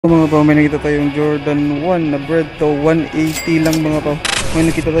Mga pa, may nakita tayong Jordan 1 na bread to 180 lang mga pa. May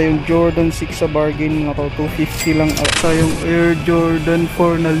nakita tayong Jordan 6 sa bargain mga pa, 250 lang. At tayong Air Jordan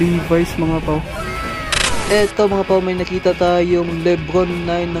 4 na Levi's mga pa. Eto mga pa, may nakita tayong Lebron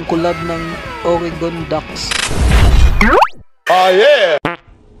 9 ng collab ng Oregon Ducks. Oh yeah!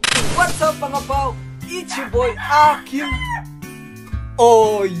 What's up mga pa? It's your boy Akel.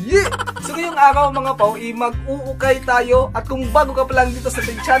 Oh yeah! So ngayong araw mga pao, mag-uukay tayo. At kung bago ka pa lang dito sa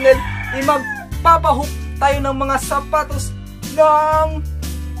ating channel, magpapahook tayo ng mga sapatos ng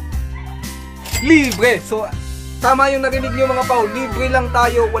libre. So tama yung narinig nyo mga pao, libre lang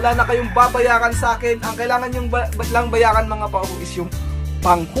tayo. Wala na kayong babayaran sa akin. Ang kailangan yung lang bayaran mga pao is yung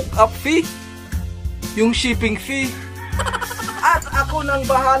pang hookup fee, yung shipping fee, at ako nang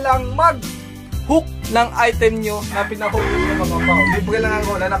bahalang mag-hook ng item nyo na pinahook nyo mga pao. Libre lang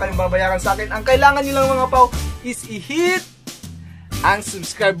ako, wala na kayong babayaran sa akin. Ang kailangan nyo lang mga pao is i-hit ang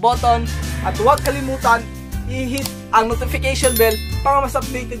subscribe button at huwag kalimutan i-hit ang notification bell para mas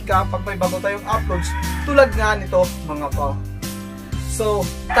updated ka pag may bago tayong uploads tulad nga nito mga pao. So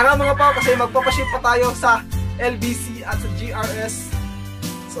tara mga pao, kasi magpapaship pa tayo sa LBC at sa GRS.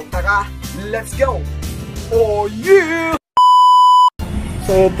 So tara, let's go! Oh yeah!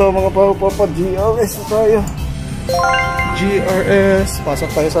 So ito mga pa, GRS na tayo. GRS, pasok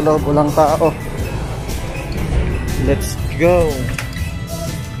tayo sa loob, walang tao. Let's go!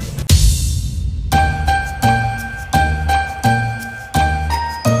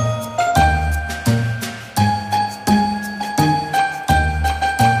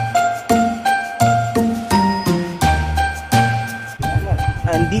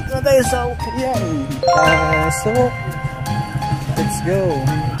 Andito na tayo sa Ukay. Pasok! Let's go.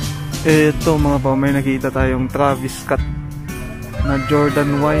 Ito mga pao, may nakita tayong Travis Scott na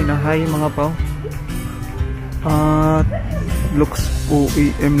Jordan Y na high mga pao. At looks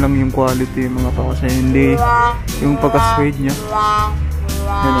OEM lang yung quality mga pao, kasi hindi yung pagka-suede niya.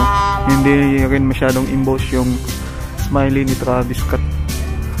 Ano, hindi rin masyadong emboss yung smiley ni Travis Scott.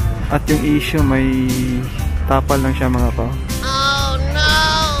 At yung issue, may tapal lang siya mga pao. Oh no.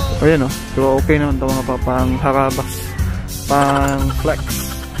 Ayan oh, so okay naman ito mga pao, pang harabas, pang flex.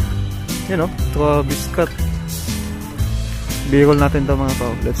 You know, Travis Scott. B-roll natin to mga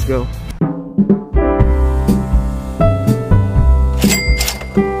pao. Let's go.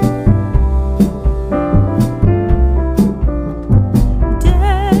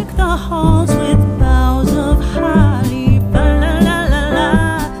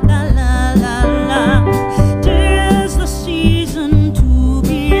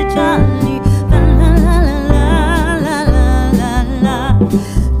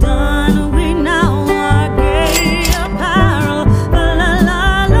 Done with now, I gave apparel. La la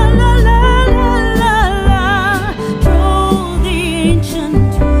la la la.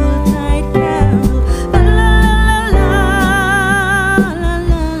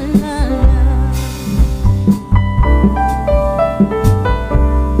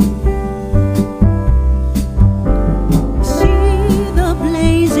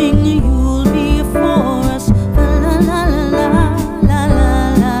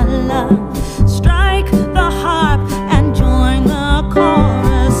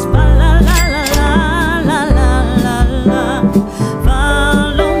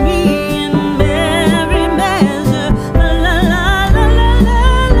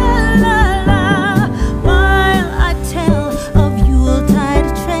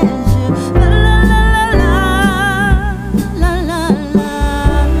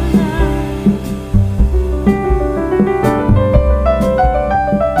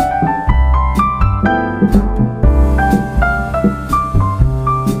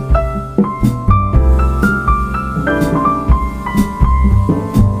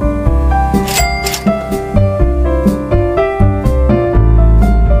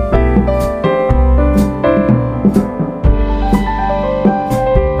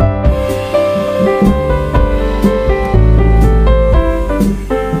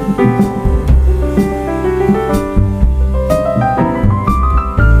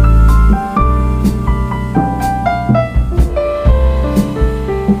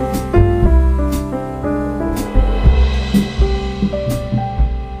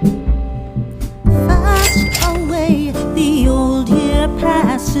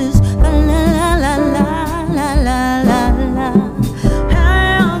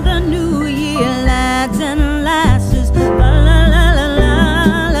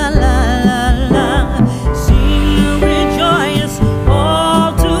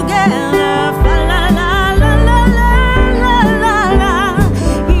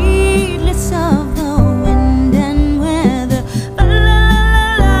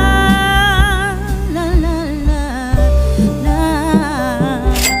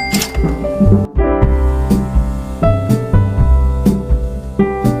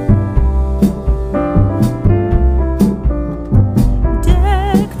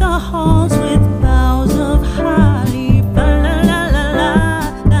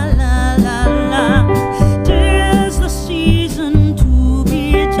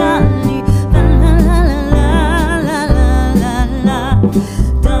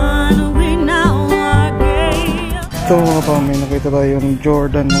 Ito mga pa, may nakita tayong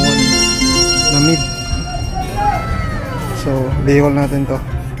Jordan 1 na mid. So, bihol natin to.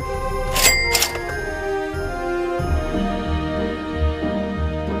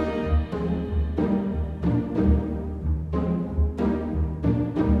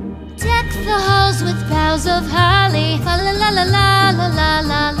 Deck the halls with boughs of holly, fa la la la la la la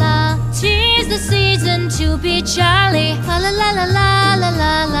la la. 'Tis the season to be jolly, fa la la la la la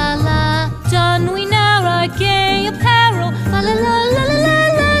la la la. Don we now our gay apparel, fa la la la la la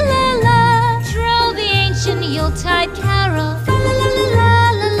la la la. Troll the ancient Yuletide carol, fa la la la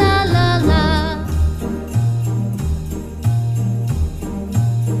la la la la la.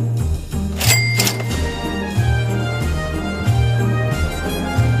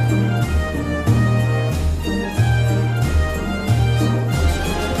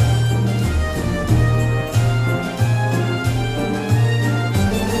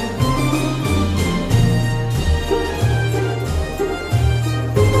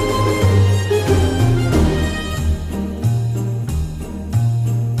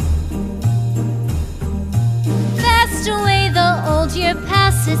 Year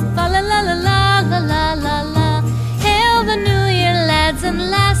passes, fa la la la la la la la la. Hail the new year, lads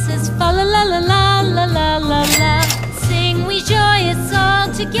and lasses, fa la la la la la la la la. Sing we joyous all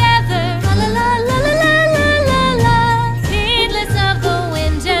together, fa la la la la la la la la. Heedless of the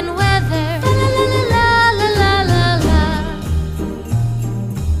wind and weather, fa la la la la la la la la.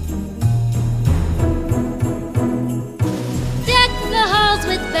 Deck the halls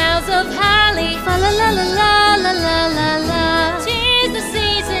with boughs of holly, fa la la la la la la la la.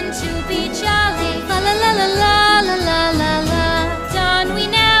 La la la la la la la la. Don we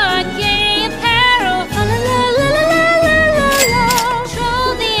now our gay apparel, fa la la la la la la la la.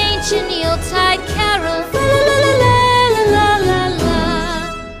 Troll the ancient Yuletide carol, fa la la la la la la la la.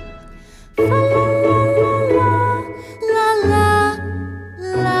 Fa la la la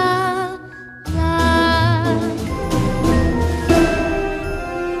la la la.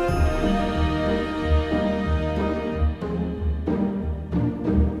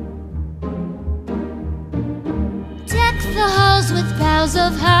 The halls with boughs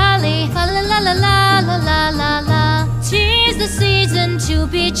of holly, fa la la la la la la la la. 'Tis the season to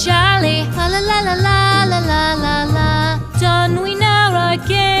be jolly, fa la la la la la la la la. Don we now our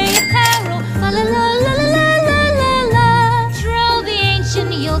gay apparel, fa la la la la la la la la. Troll the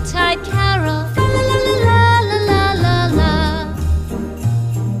ancient Yuletide carol, fa la la la la la la la la.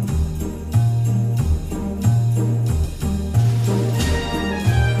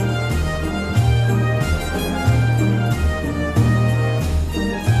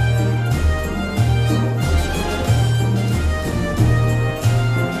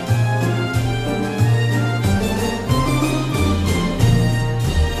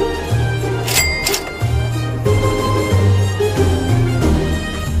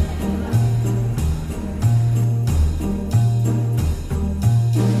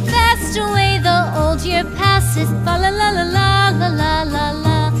 Year passes, fa la la la la la la la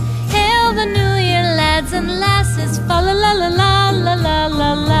la. Hail the new year, lads and lasses, fa la la la la la la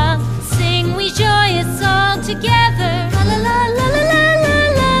la la. Sing we joyous all together, fa la la la la la la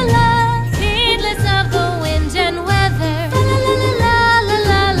la la. Heedless of the wind and weather, fa la la la la la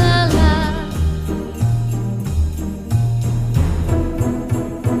la la la.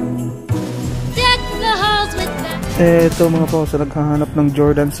 Deck the halls with them. Eto mga po, sa naghahanap ng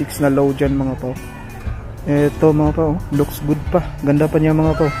Jordan 6 na low dyan mga po. Eto mga pa, looks good pa. Ganda pa niya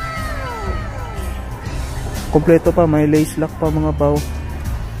mga pa. Kompleto pa, may lace lock pa mga pa.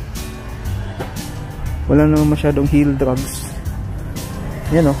 Wala naman masyadong heel drugs.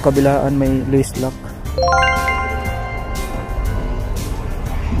 Yan o, kabilaan may lace lock.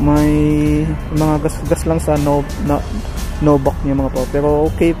 May mga gas-gas lang sa no back niya mga pa. Pero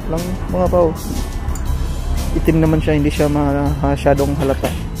okay lang mga pa. Itim naman siya, hindi siya masyadong halata.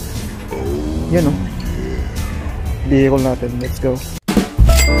 Yan o. Bihol natin. Let's go.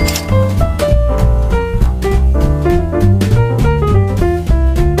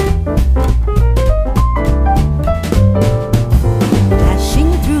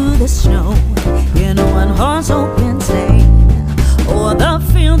 Dashing through the snow in a one-horse open sleigh. O'er the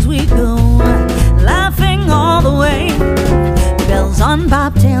fields we go, laughing all the way. Bells on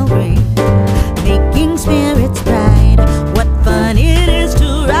bobtail ring, making spirits bright. What fun it is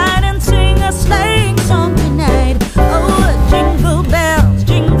to ride and sing a sleighing song tonight. Oh, jingle bells,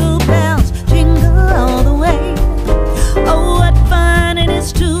 jingle bells, jingle all the way. Oh, what fun it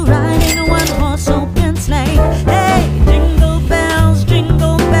is to ride in a one-horse open sleigh. Hey, jingle bells,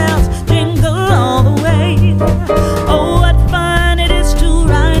 jingle all the way. Oh, what fun it is to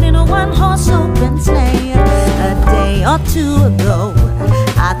ride in a one-horse two ago,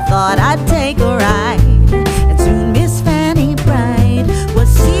 I thought I'd take a ride, and soon Miss Fanny Bride was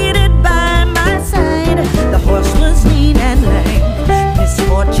seated by my side. The horse was lean and lame,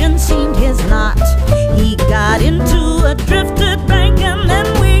 misfortune seemed his lot. He got into a drifted bank and then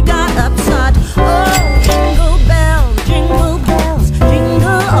we got upset. Oh, jingle bells, jingle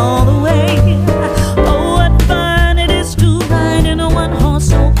all the way. Oh, what fun it is to ride in a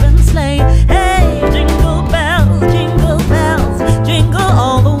one-horse open sleigh. Hey, jingle bells, jingle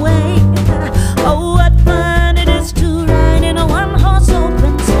all the way. Oh, what fun it is to ride in a one-horse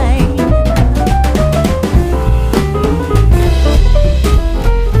open sleigh.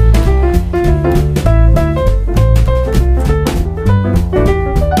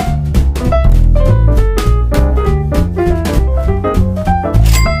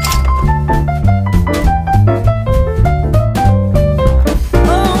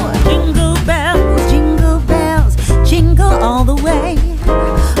 Oh, jingle bells, jingle all the way.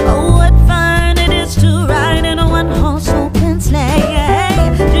 Oh, what fun it is to ride in a one-horse open sleigh.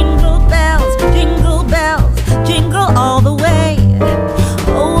 Hey, jingle bells, jingle all the way.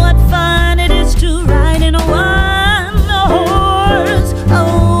 Oh, what fun it is to ride in a one-horse open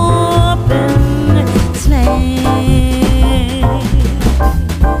sleigh.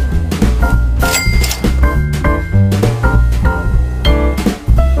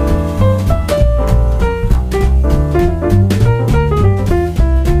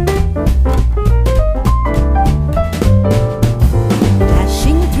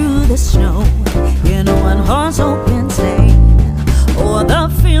 Dashing through the snow in a one-horse open sleigh. O'er the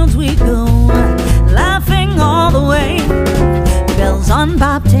fields we go, laughing all the way. Bells on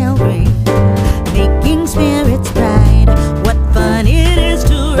bobtail ring, making spirits bright. What fun it is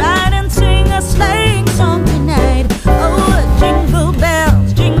to ride and sing a sleighing song tonight. Oh, jingle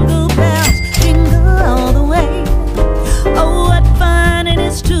bells, jingle all the way. Oh, what fun it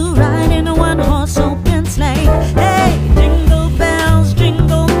is to ride in a one-horse open sleigh. Hey, jingle bells,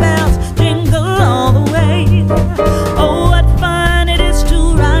 jingle all the way. Oh, what fun it is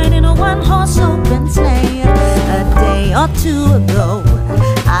to ride in a one-horse open sleigh. A day or two ago,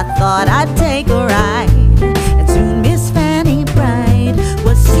 I thought I'd take a ride, and soon Miss Fanny Bride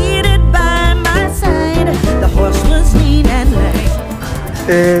was seated by my side. The horse was lean and lame.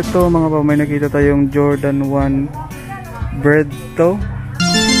 Eto mga pa, may nakita tayong Jordan 1 bread to.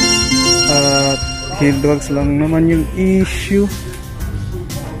 At heel drugs lang naman yung issue.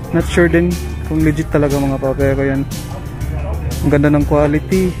 Not sure din kung legit talaga mga pa, pero yan. Ang ganda ng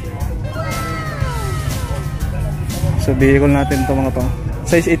quality. So vehicle natin to mga pa.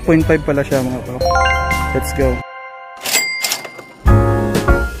 Size 8.5 pala siya mga pa. Let's go.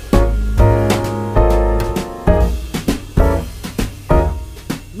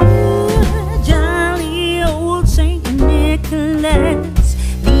 Jolly old Saint Nicholas,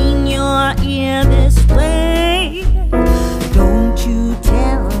 lean your ear this way. Don't you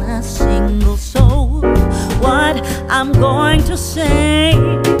tell a single soul what I'm going to say.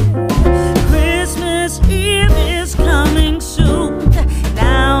 Christmas Eve is coming soon.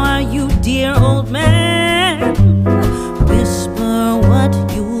 Now are you, dear old man,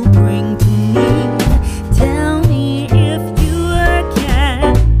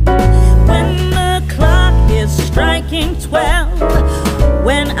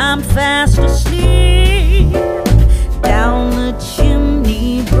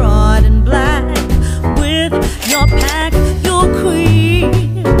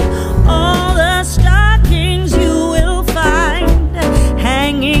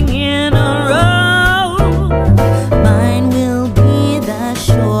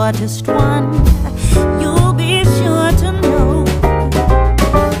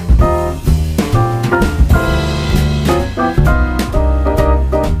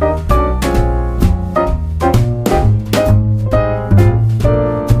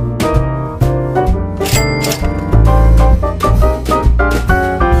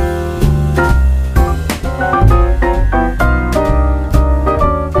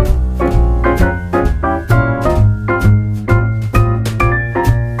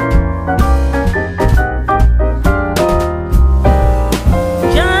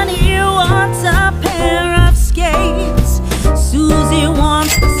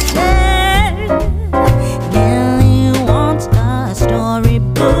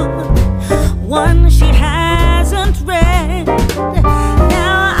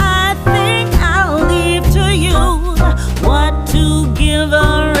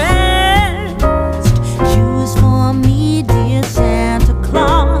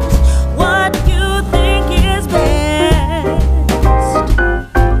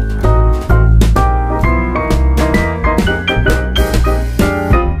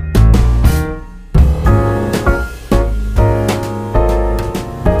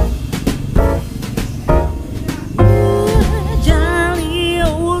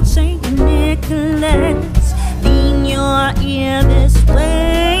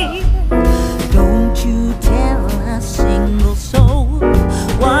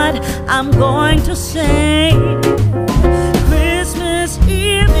 I'm going to say. Christmas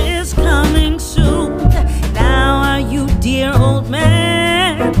Eve is coming soon. Now are you, dear old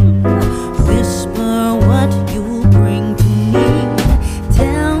man? Whisper what you bring to me.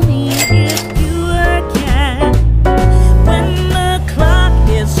 Tell me if you can. When the clock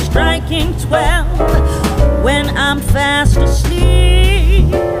is striking 12, when I'm fast asleep,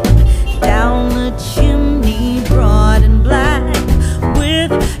 down the chimney broad and black,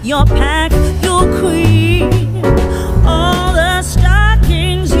 with your pack you'll creep. All the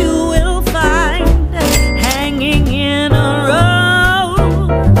stockings you will find hanging in a row.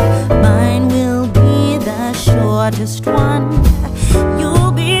 Mine will be the shortest one,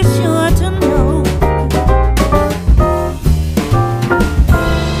 you'll be sure to know.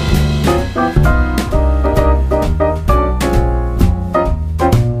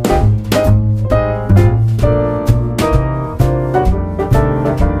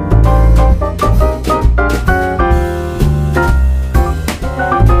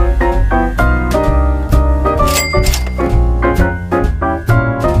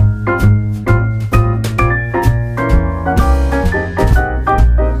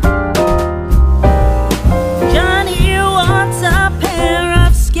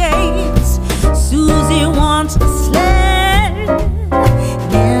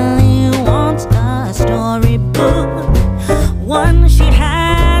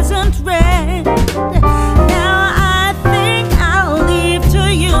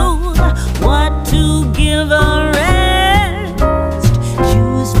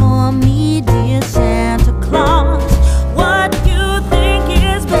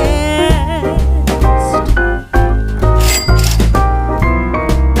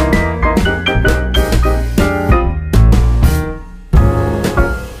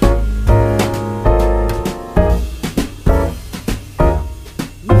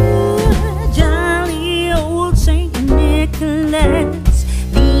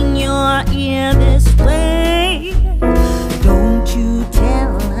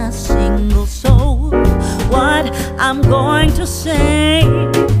 I'm going to say.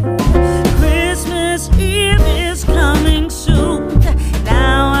 Christmas Eve is coming soon.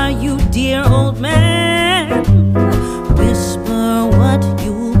 Now are you, dear old man? Whisper what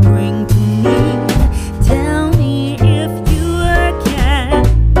you bring to me. Tell me if you can.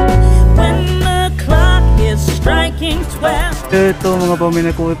 When the clock is striking 12. Ito mga pa, may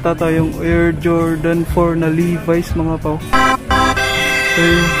nakuha tayong Air Jordan 4 na Levi's mga pa.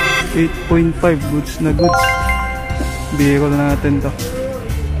 8.5 goods na goods. Bigay ko na natin to.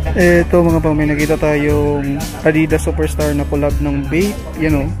 Ito mga pa, may nakita tayong Adidas Superstar na collab ng Bape.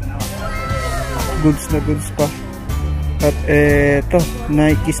 Yan o. Goods na goods pa. At ito,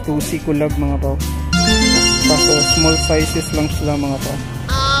 Nike Stussy collab mga pa. Kaso small sizes lang sila mga pa.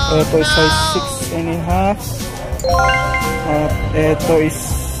 Ito is size 6.5. At ito is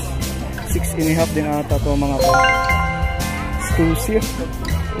 6.5 din ata to mga pa. Stussy.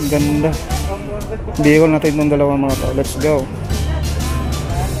 Ang ganda. Bigay ko natin itong dalawa mga pa. Let's go.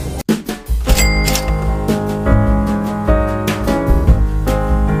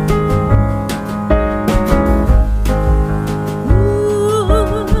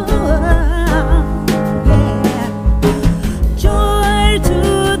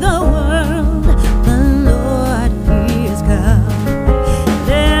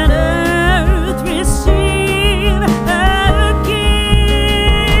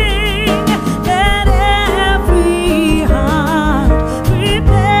 Heart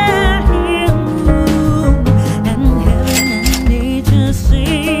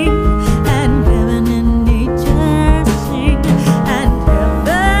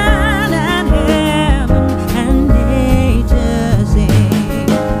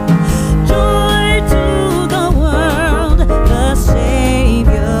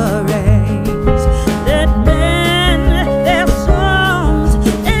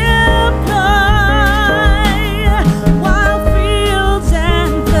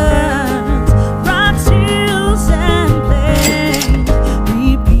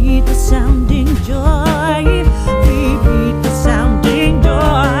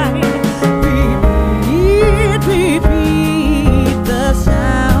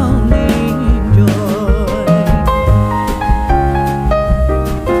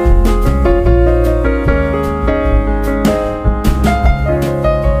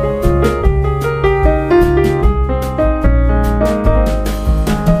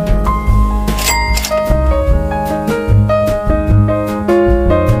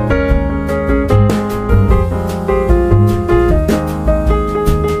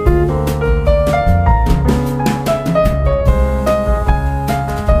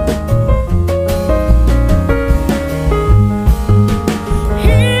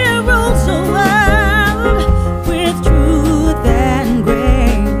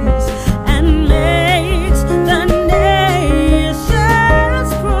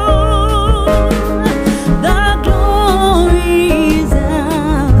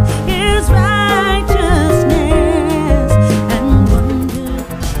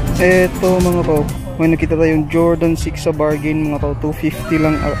Eto mga pao, may nakita tayong Jordan 6 sa bargain mga pao, 250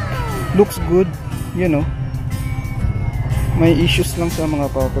 lang. Looks good, you know. May issues lang sa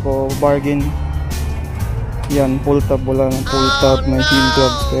mga pao, pero bargain. Yan, pull tab, wala ng pull tab, may heel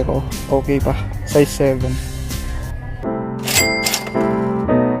gloves, pero okay pa. Size 7.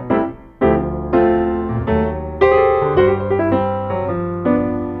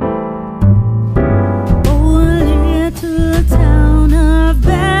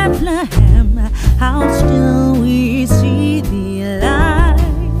 How still we see the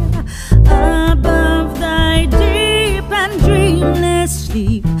light above thy deep and dreamless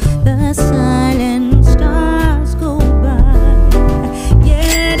sleep. The silent stars go by,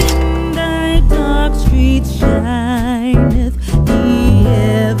 yet in thy dark streets shineth the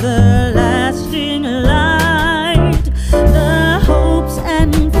everlasting light. The hopes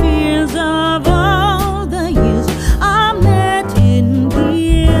and fears of all the years are met in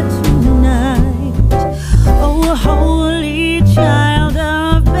thee tonight. Holy child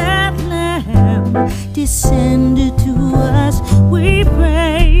of Bethlehem, descend to us, we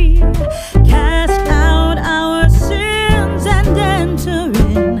pray. Cast out our sins and enter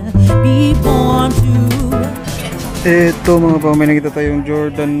in, be born to. Ito mga pao, may nakita tayong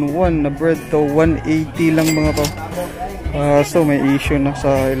Jordan 1 na bread to 180 lang mga pao. So may issue na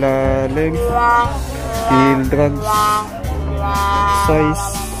sa ilalim. Heel drugs. Size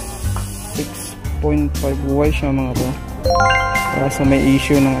 6.5 wide siya mga po. So may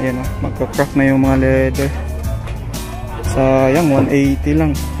issue ng ayan, magka-crack na yung mga leather. Sayang, 180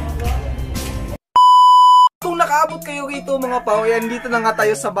 lang. Kung nakaabot kayo rito mga pao, yan, dito na nga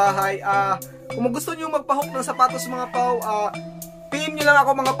tayo sa bahay. Kung gusto nyo magpahook ng sapatos mga pao, PM nyo lang ako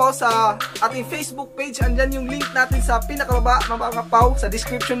mga pao sa ating Facebook page. Andyan yung link natin sa pinakababa mga pao, sa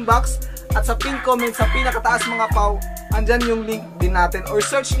description box. At sa pin comment sa pinakataas mga pao, andyan yung link din natin. Or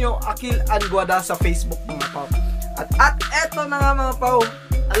search nyo Akel and Guada sa Facebook mga pao. At eto na nga mga pao,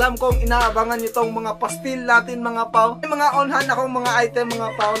 alam kong inaabangan nyo tong mga pastil natin mga pao. May mga on-hand akong mga item mga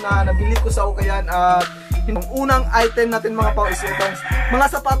pao na nabili ko sa Ukayan. At yung unang item natin mga pao is itong mga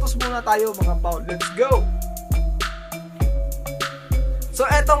sapatos muna tayo mga pao. Let's go! So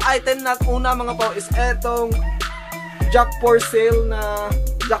etong item na una mga pao is etong Jack for sale na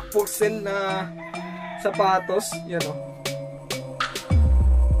sapatos, yan o.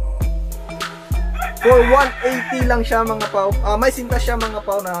 For 180 lang siya mga pao. May sinta siya mga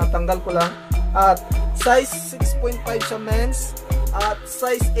pao na tanggal ko lang. At size 6.5 sa men's at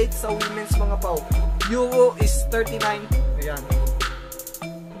size 8 sa women's mga pao. Euro is 39. Ayan.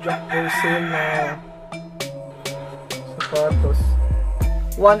 Jack for sale na sapatos.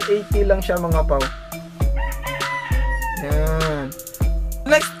 180 lang siya mga pao. Ayan.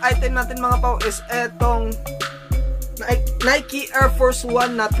 Next item natin mga pao is etong Nike Air Force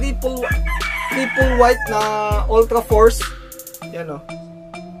 1 na triple white na Ultra Force. Yan o.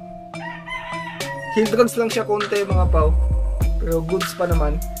 Heel drugs lang siya konti mga pao, pero goods pa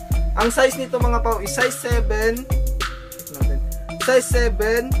naman. Ang size nito mga pao is size 7. Check natin. Size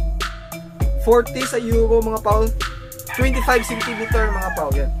 7, 40 sa euro mga pao, 25 cm mga pao.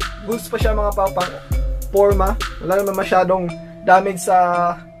 Yan. Goods pa siya mga pao, pang forma. Wala naman masyadong damage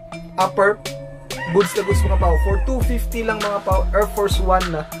sa upper. Goods na goods mga pao. For 250 lang mga pao, Air Force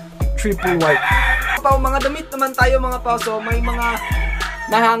 1 na triple white. Mga pao, mga damit naman tayo mga pao. So may mga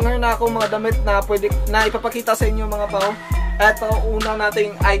nahanger na ako mga damit na pwede na ipapakita sa inyo mga pao. Ito unang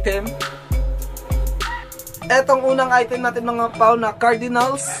nating item. Etong unang item natin mga pao na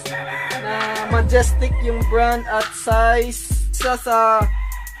Cardinals na Majestic yung brand at size isa sa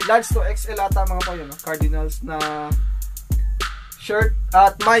large to XL ata mga pao, yun, Cardinals na shirt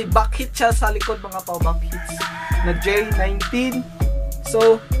at may back hit siya sa likod mga pao, back hits na J19.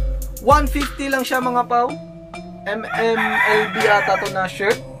 So 150 lang siya mga pao. MMLB ata to na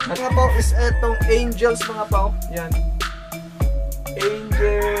shirt. At mga pao is etong Angels mga pao. Yan.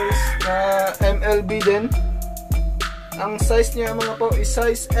 Angels na MLB din. Ang size niya mga pao is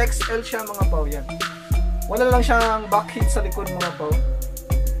size XL siya mga pao. Yan. Wala lang siyang back hit sa likod mga pao.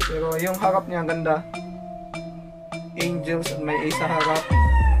 Pero yung harap niya ganda. Angels at may A sa harap.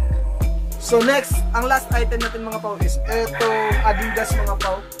 So next, ang last item natin mga pao is etong Adidas mga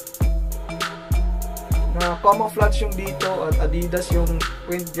pao. Na camouflage yung dito at Adidas yung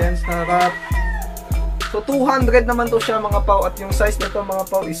print dyan sa harap. So 200 naman to siya mga pao at yung size nito mga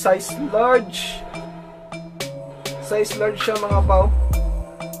pao is size large. Size large siya mga pao.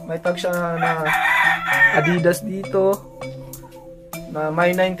 May tag siya na Adidas dito. Na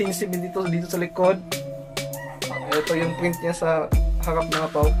may 1972 dito sa likod. Ito yung print niya sa harap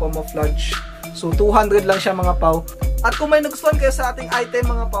mga pao, camouflage. So 200 lang siya mga pao. At kung may nagustuhan kayo sa ating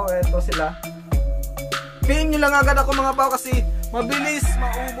item mga pao, eto sila. PM nyo lang agad ako mga pao kasi mabilis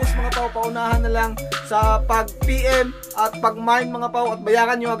maubos mga pao. Paunahan na lang sa pag-PM at pag-mine mga pao at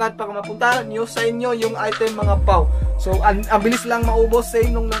bayaran nyo agad para mapunta nyo sa inyo yung item mga pao. So ang bilis lang maubos sa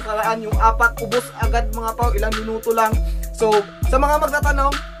nung nakaraan yung 4 ubos agad mga pao, ilang minuto lang. So sa mga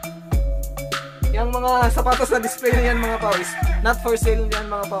magtatanong, yung mga sapatos na display na yan mga pao is not for sale yan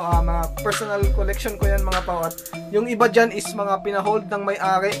mga pao, mga personal collection ko yan mga pao. At yung iba dyan is mga pinahold ng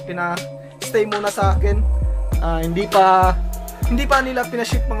may-ari, pina-stay muna sa akin. Hindi pa nila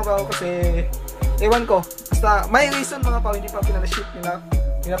pinaship mga pao kasi ewan ko, basta may reason mga pao, hindi pa pinaship nila,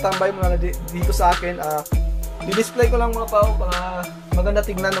 pinatambay muna dito sa akin. I-display ko lang mga pao para maganda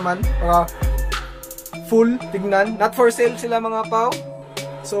tignan naman, para full tignan. Not for sale sila mga pao.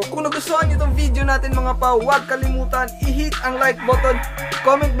 So kung nagustuhan nyo itong video natin mga pao, huwag kalimutan i-hit ang like button,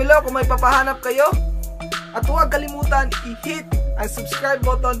 comment below kung may papahanap kayo, at huwag kalimutan i-hit ang subscribe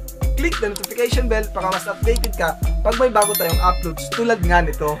button, click the notification bell para mas updated ka pag may bago tayong uploads tulad nga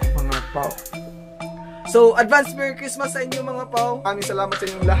nito mga pao. So advance Merry Christmas sa inyo mga pao. Maraming salamat sa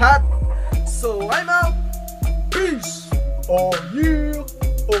inyong lahat. So I'm out. Peace. Oh yeah.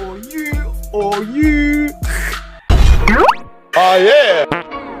 Oh yeah. Oh yeah. Oh yeah.